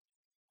him."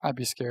 I'd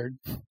be scared.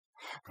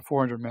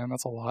 400 men,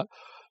 that's a lot.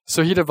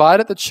 "So he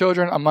divided the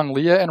children among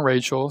Leah and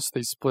Rachel." So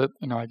they split,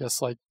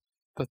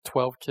 the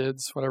 12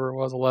 kids, whatever it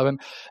was, 11,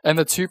 and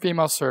the 2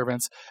 female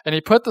servants. And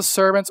he put the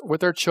servants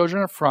with their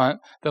children in front,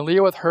 then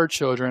Leah with her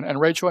children, and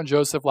Rachel and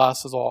Joseph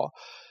last of all.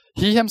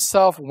 He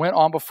himself went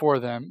on before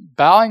them,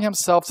 bowing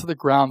himself to the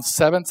ground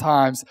 7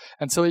 times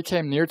until he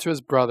came near to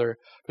his brother.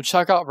 But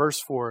check out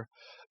verse 4.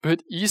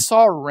 But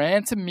Esau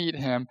ran to meet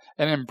him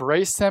and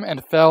embraced him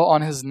and fell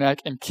on his neck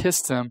and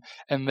kissed him,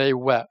 and they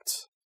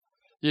wept.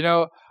 You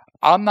know,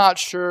 I'm not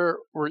sure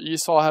where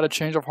Esau had a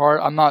change of heart.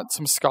 I'm not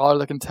some scholar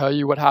that can tell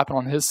you what happened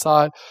on his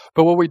side.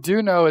 But what we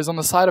do know is on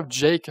the side of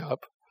Jacob,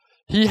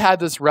 he had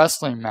this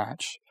wrestling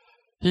match.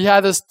 He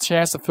had this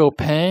chance to feel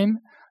pain,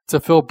 to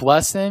feel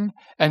blessing,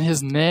 and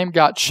his name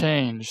got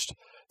changed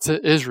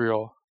to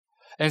Israel.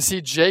 And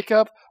see,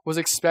 Jacob was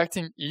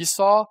expecting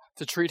Esau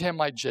to treat him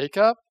like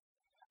Jacob,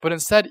 but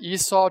instead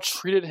Esau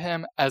treated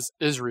him as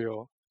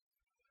Israel.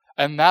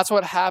 And that's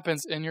what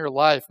happens in your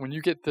life when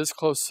you get this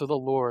close to the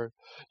Lord.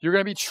 You're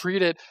going to be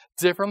treated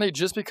differently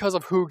just because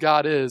of who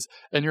God is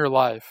in your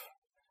life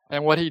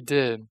and what he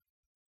did.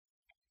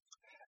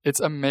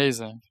 It's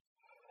amazing.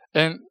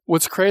 And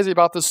what's crazy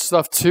about this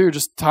stuff too,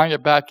 just tying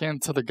it back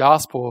into the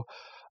gospel,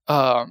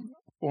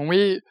 when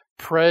we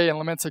pray and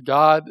lament to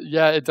God,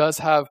 yeah, it does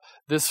have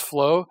this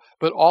flow,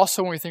 but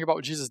also when we think about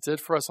what Jesus did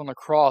for us on the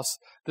cross,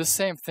 this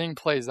same thing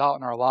plays out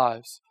in our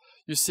lives.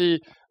 You see,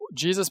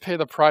 Jesus paid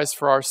the price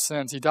for our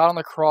sins. He died on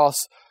the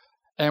cross,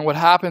 and what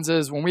happens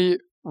is when we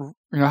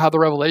have the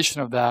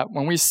revelation of that,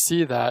 when we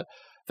see that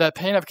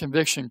pain of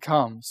conviction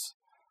comes.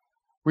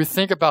 We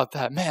think about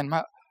that. Man,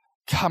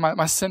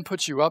 my sin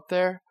puts you up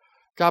there.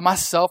 God, my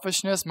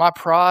selfishness, my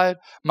pride,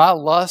 my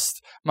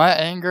lust, my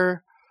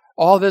anger,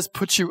 all this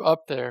puts you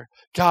up there.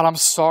 God, I'm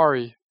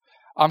sorry.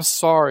 I'm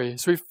sorry.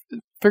 So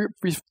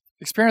we've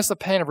experienced the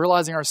pain of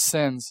realizing our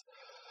sins.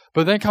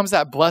 But then comes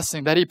that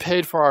blessing that he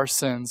paid for our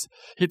sins.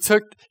 He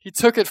took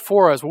it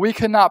for us. What we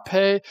could not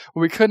pay,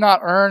 what we could not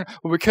earn,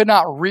 what we could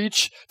not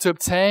reach to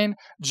obtain,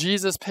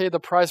 Jesus paid the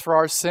price for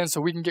our sins so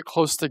we can get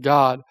close to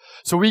God,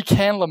 so we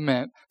can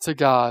lament to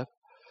God.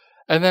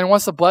 And then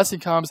once the blessing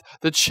comes,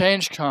 the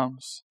change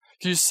comes.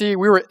 You see,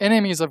 we were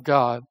enemies of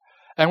God,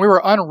 and we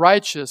were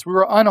unrighteous. We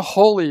were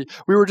unholy.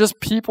 We were just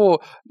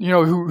people,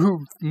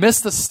 who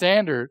missed the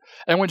standard.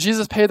 And when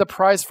Jesus paid the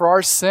price for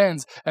our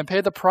sins and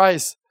paid the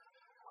price,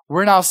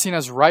 we're now seen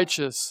as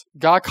righteous.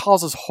 God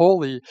calls us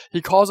holy.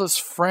 He calls us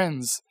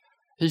friends.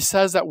 He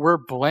says that we're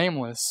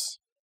blameless.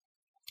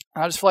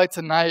 I just feel like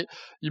tonight,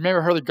 you may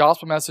have heard the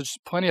gospel message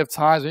plenty of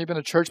times, maybe been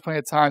to church plenty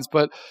of times,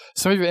 but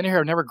some of you in here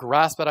have never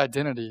grasped that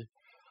identity.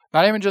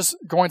 Not even just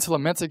going to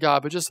lament to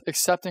God, but just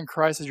accepting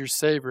Christ as your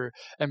Savior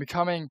and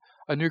becoming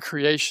a new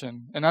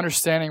creation and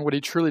understanding what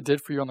he truly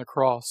did for you on the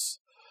cross.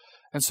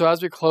 And so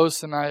as we close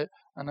tonight,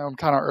 I know I'm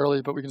kind of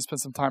early, but we can spend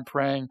some time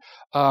praying.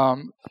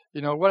 Go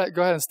ahead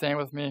and stand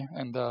with me,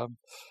 and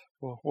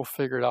we'll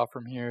figure it out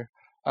from here.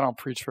 I don't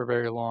preach for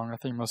very long. I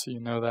think most of you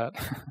know that.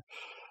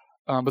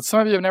 But some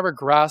of you have never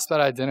grasped that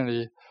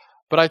identity.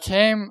 But I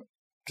came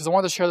because I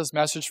wanted to share this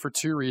message for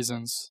 2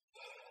 reasons.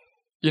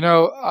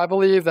 I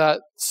believe that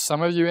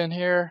some of you in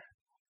here,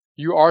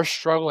 you are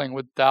struggling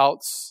with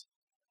doubts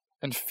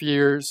and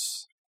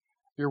fears.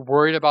 You're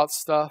worried about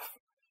stuff.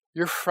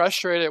 You're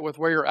frustrated with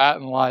where you're at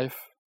in life.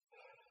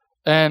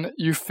 And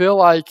you feel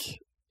like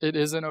it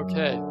isn't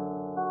okay.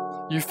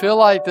 You feel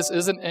like this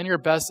isn't in your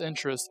best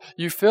interest.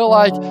 You feel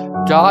like,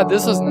 God,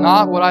 this is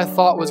not what I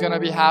thought was going to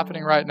be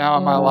happening right now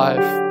in my life.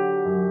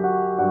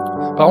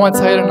 But I want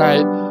to tell you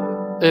tonight,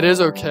 it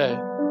is okay.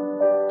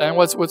 And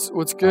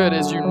what's good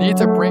is you need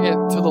to bring it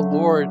to the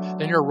Lord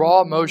in your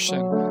raw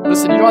emotion.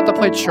 Listen, you don't have to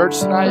play church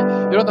tonight.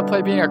 You don't have to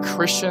play being a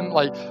Christian,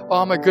 like, oh,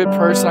 I'm a good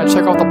person, I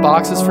check off the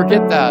boxes.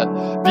 Forget that.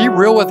 Be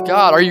real with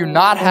God. Are you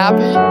not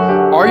happy?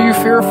 Are you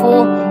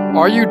fearful?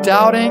 Are you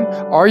doubting?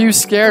 Are you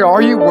scared?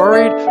 Are you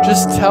worried?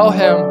 Just tell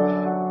him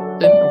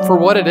for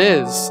what it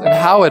is and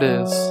how it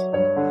is.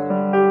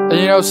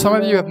 And some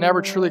of you have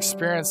never truly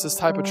experienced this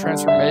type of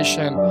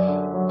transformation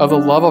of the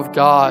love of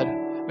God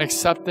and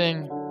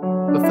accepting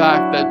the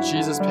fact that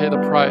Jesus paid the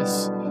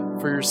price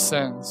for your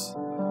sins.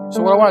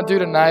 So what I want to do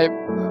tonight,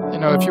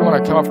 if you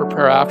want to come up for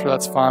prayer after,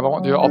 that's fine. But I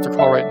won't do an altar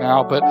call right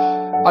now. But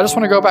I just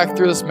want to go back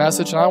through this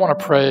message, and I want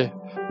to pray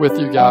with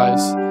you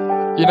guys.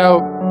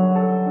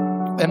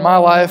 In my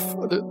life,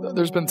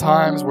 there's been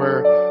times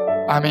where,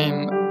 I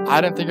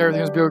didn't think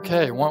everything was going to be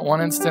okay.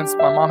 One instance,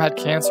 my mom had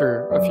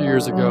cancer a few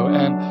years ago,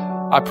 and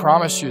I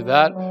promise you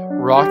that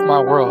rocked my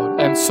world.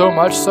 And so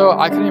much so,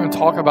 I couldn't even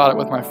talk about it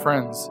with my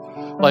friends.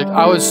 Like,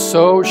 I was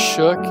so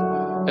shook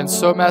and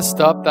so messed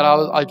up that I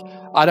was like,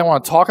 I didn't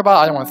want to talk about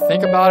it. I didn't want to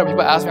think about it.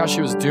 People asked me how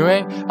she was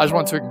doing. I just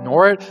wanted to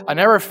ignore it. I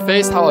never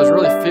faced how I was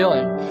really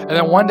feeling. And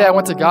then one day I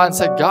went to God and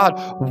said, God,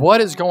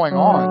 what is going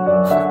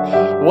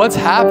on? What's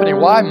happening?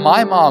 Why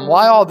my mom?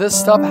 Why all this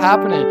stuff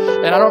happening?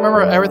 And I don't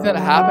remember everything that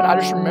happened. I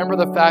just remember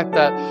the fact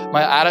that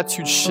my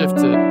attitude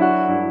shifted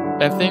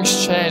and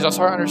things changed. I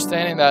started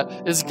understanding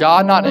that, is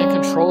God not in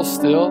control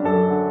still?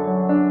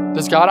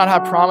 Does God not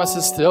have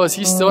promises still? Is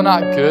he still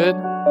not good?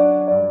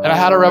 And I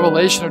had a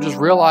revelation of just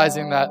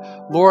realizing that,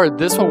 Lord,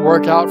 this will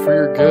work out for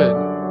your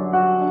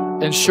good.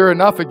 And sure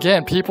enough,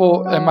 again,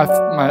 people in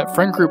my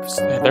friend groups,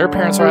 their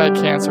parents already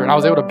had cancer, and I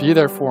was able to be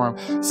there for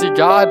them. See,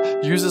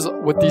 God uses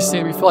what these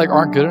things we feel like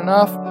aren't good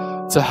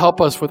enough to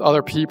help us with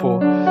other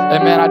people.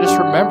 And man, I just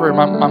remember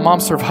my mom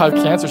survived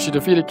cancer. She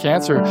defeated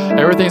cancer.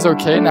 Everything's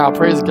okay now,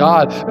 praise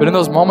God. But in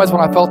those moments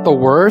when I felt the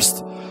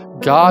worst,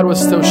 God was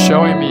still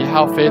showing me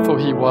how faithful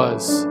He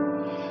was.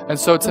 And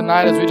so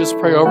tonight, as we just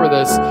pray over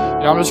this,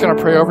 I'm just going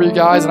to pray over you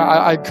guys, and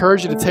I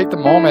encourage you to take the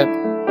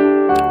moment.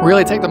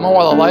 Really take the moment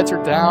while the lights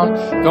are down.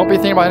 Don't be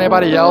thinking about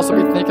anybody else.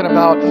 Don't be thinking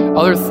about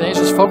other things.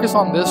 Just focus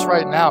on this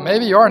right now.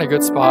 Maybe you are in a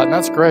good spot, and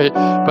that's great.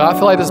 But I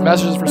feel like this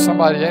message is for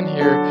somebody in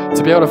here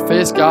to be able to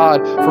face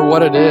God for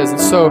what it is. And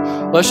so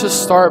let's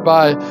just start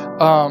by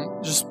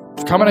just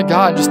coming to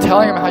God and just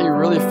telling Him how you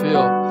really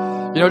feel.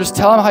 Just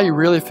tell Him how you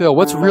really feel.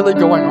 What's really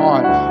going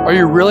on? Are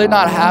you really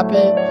not happy?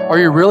 Are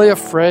you really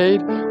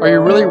afraid? Are you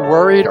really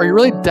worried? Are you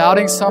really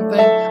doubting something?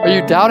 Are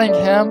you doubting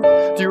Him?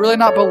 Do you really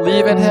not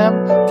believe in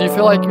Him? Do you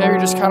feel like maybe you're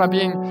just kind of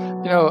being,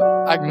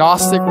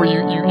 agnostic, where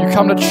you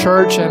come to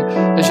church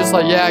and it's just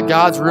like, yeah,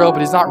 God's real, but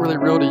He's not really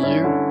real to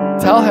you?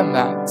 Tell Him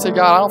that. Say,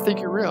 God, I don't think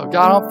you're real.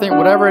 God, I don't think,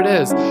 whatever it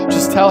is,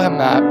 just tell Him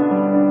that.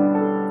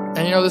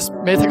 And this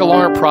may take a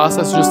longer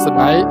process just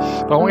tonight,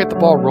 but I want to get the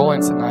ball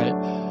rolling tonight.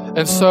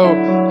 And so,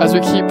 as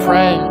we keep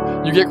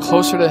praying, you get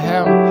closer to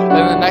Him. And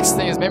then the next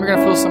thing is maybe you're going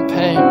to feel some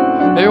pain.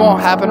 Maybe it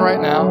won't happen right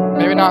now.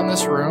 Maybe not in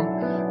this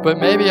room. But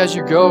maybe as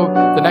you go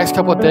the next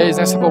couple of days,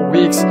 next couple of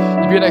weeks,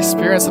 you're going to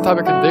experience some type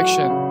of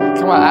conviction.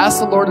 Come on, ask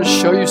the Lord to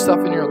show you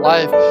stuff in your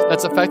life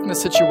that's affecting the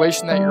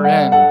situation that you're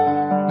in.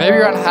 Maybe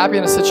you're unhappy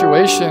in a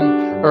situation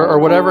or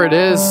whatever it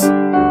is,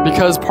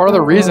 because part of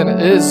the reason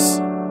is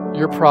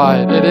your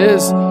pride. It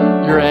is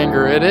your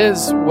anger. It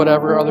is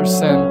whatever other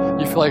sin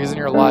you feel like is in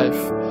your life.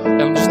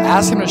 And just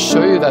ask Him to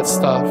show you that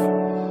stuff.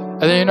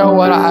 And then you know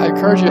what? I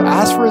encourage you,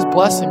 ask for His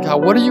blessing,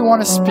 God. What do you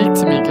want to speak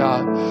to me,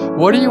 God?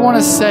 What do you want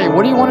to say?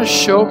 What do you want to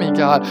show me,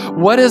 God?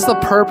 What is the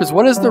purpose?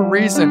 What is the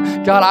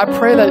reason? God, I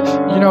pray that,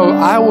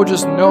 I will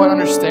just know and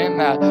understand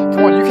that.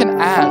 Come on, you can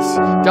ask.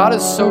 God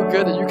is so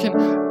good that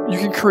you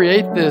can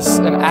create this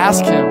and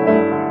ask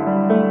Him.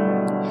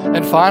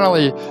 And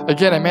finally,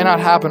 again, it may not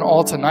happen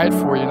all tonight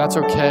for you, and that's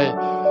okay.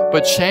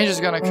 But change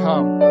is going to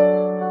come.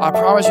 I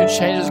promise you,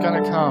 change is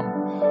going to come.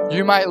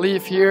 You might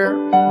leave here,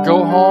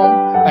 go home,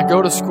 and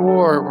go to school,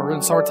 or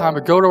in summertime,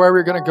 but go to wherever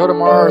you're going to go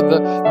tomorrow or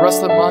the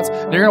rest of the months,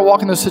 and you're going to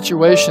walk in those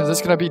situations. It's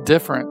going to be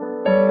different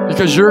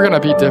because you're going to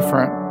be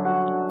different,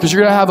 because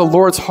you're going to have the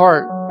Lord's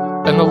heart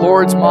and the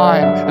Lord's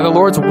mind and the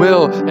Lord's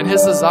will and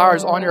His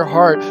desires on your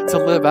heart to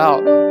live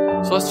out.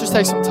 So let's just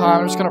take some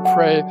time. I'm just going to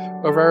pray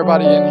over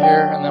everybody in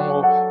here, and then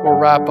we'll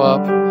wrap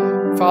up.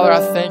 Father, I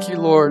thank you,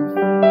 Lord.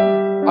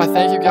 I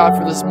thank you, God,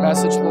 for this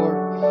message,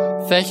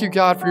 Lord. Thank you,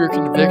 God, for your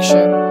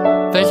conviction.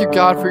 Thank you,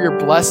 God, for your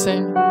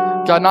blessing.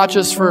 God, not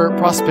just for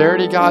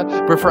prosperity, God,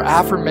 but for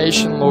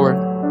affirmation, Lord.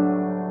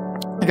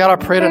 And God, I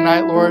pray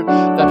tonight, Lord,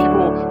 that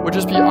people would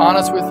just be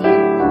honest with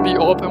you, be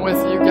open with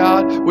you,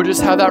 God, would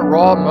just have that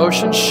raw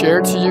emotion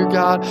shared to you,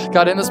 God.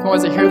 God, in this moment,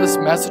 as they hear this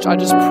message, I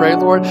just pray,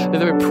 Lord, that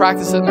they would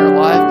practice it in their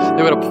life,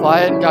 they would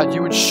apply it, and God,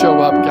 you would show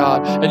up,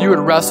 God, and you would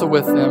wrestle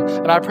with them.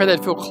 And I pray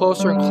they'd feel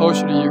closer and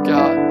closer to you,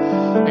 God.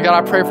 And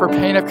God, I pray for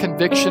pain of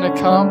conviction to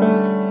come.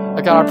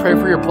 And God, I pray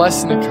for your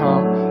blessing to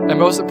come. And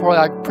most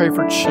importantly, I pray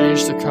for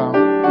change to come.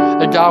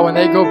 And God, when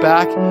they go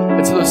back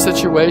into those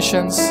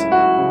situations,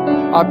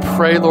 I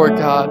pray, Lord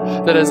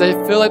God, that as they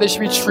feel like they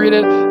should be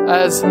treated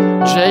as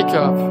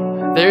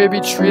Jacob, they would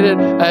be treated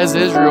as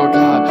Israel,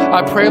 God.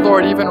 I pray,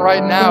 Lord, even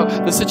right now,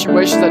 the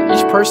situations that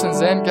each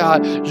person's in,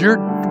 God, you're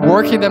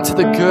working them to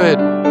the good.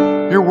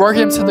 You're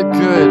working them to the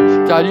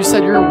good. God, you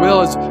said your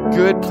will is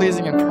good,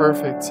 pleasing, and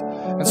perfect.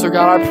 And so,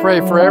 God, I pray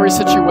for every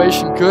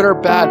situation, good or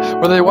bad,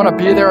 whether they want to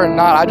be there or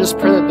not, I just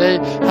pray that they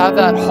have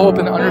that hope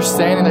and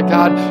understanding that,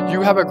 God,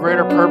 you have a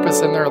greater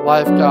purpose in their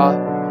life, God.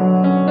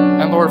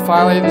 And Lord,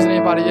 finally, if there's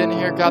anybody in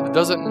here, God, that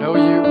doesn't know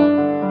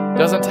you,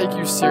 doesn't take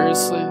you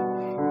seriously,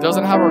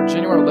 doesn't have a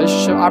genuine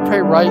relationship, I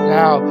pray right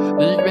now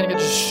that you can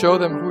just show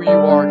them who you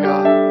are,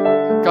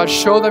 God. God,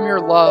 show them your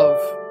love.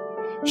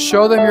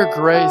 Show them your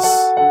grace.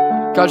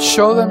 God,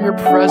 show them your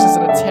presence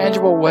in a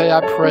tangible way,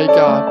 I pray,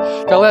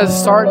 God. God, let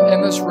us start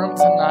in this room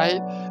tonight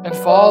and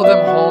follow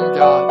them home,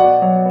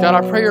 God. God,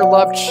 I pray your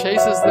love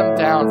chases them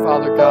down,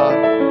 Father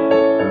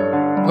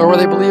God. Lord,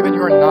 whether they believe in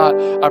you or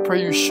not, I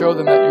pray you show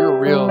them that you're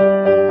real.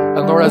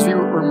 And Lord, as we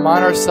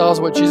remind ourselves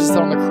what Jesus did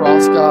on the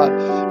cross,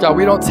 God,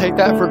 we don't take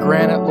that for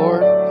granted,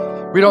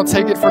 Lord. We don't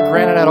take it for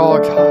granted at all,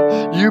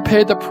 God. You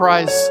paid the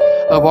price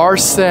of our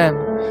sin.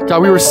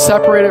 God, we were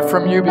separated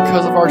from you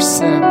because of our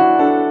sin.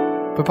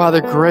 But by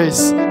the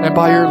grace and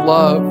by your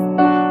love,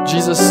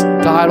 Jesus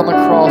died on the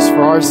cross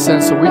for our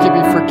sins so we could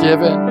be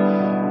forgiven.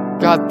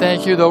 God,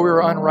 thank you, though we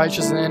were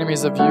unrighteous and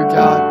enemies of you,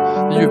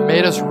 God, that you've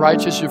made us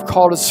righteous. You've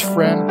called us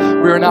friend.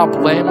 We are now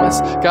blameless.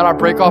 God, I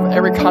break off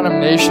every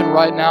condemnation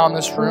right now in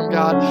this room,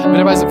 God. If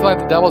anybody's feeling like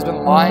the devil's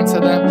been lying to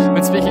them,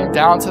 been speaking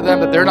down to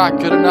them, that they're not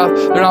good enough,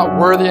 they're not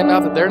worthy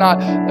enough, that they're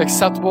not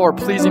acceptable or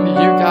pleasing to you,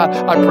 God,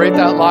 I break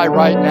that lie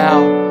right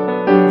now.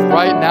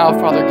 Right now,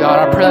 Father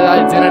God. I pray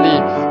that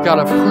identity God,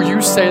 of who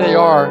you say they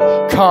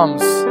are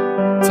comes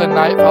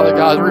tonight, Father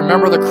God. As we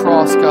remember the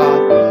cross,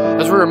 God.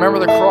 As we remember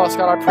the cross,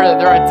 God, I pray that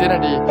their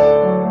identity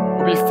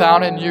will be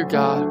found in you,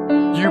 God.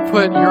 You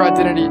put your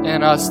identity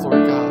in us,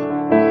 Lord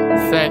God.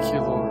 Thank you,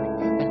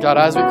 Lord. And God,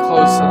 as we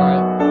close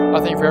tonight,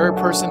 I think for every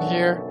person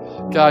here,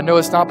 God, I know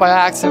it's not by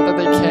accident that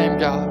they came,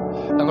 God.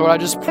 And Lord, I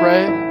just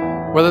pray,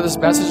 whether this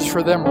message is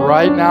for them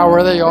right now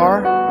where they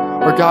are,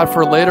 or God,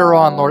 for later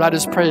on, Lord, I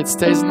just pray it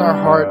stays in their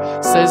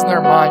heart, stays in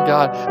their mind,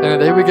 God, and that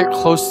they would get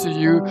close to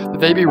you, that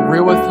they be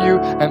real with you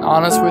and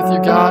honest with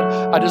you, God.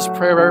 I just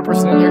pray for every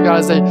person in here, God,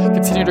 as they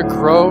continue to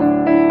grow,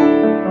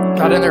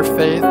 God, in their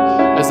faith,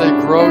 as they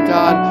grow,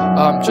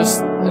 God,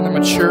 just in the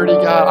maturity,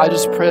 God, I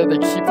just pray that they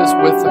keep this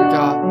with them,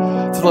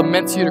 God, to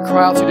lament to you, to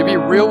cry out to you, to be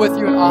real with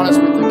you and honest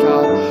with you,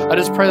 God. I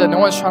just pray that no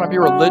one's trying to be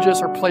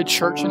religious or play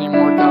church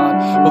anymore,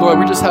 God. But Lord,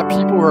 we just have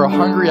people who are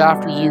hungry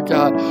after you,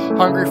 God,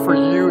 hungry for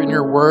you and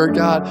your word,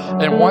 God,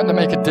 and wanting to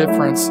make a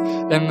difference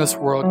in this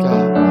world,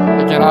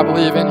 God. Again, I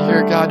believe in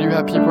here, God, you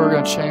have people who are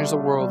going to change the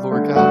world,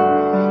 Lord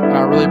God. And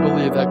I really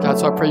believe that, God.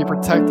 So I pray you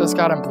protect us,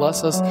 God, and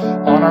bless us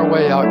on our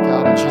way out,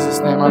 God. In Jesus'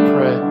 name I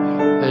pray.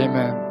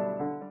 Amen.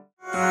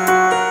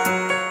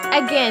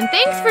 Again,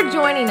 thanks for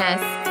joining us.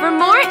 For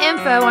more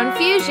info on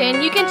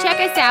Fusion, you can check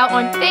us out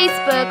on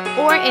Facebook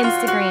or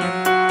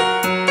Instagram.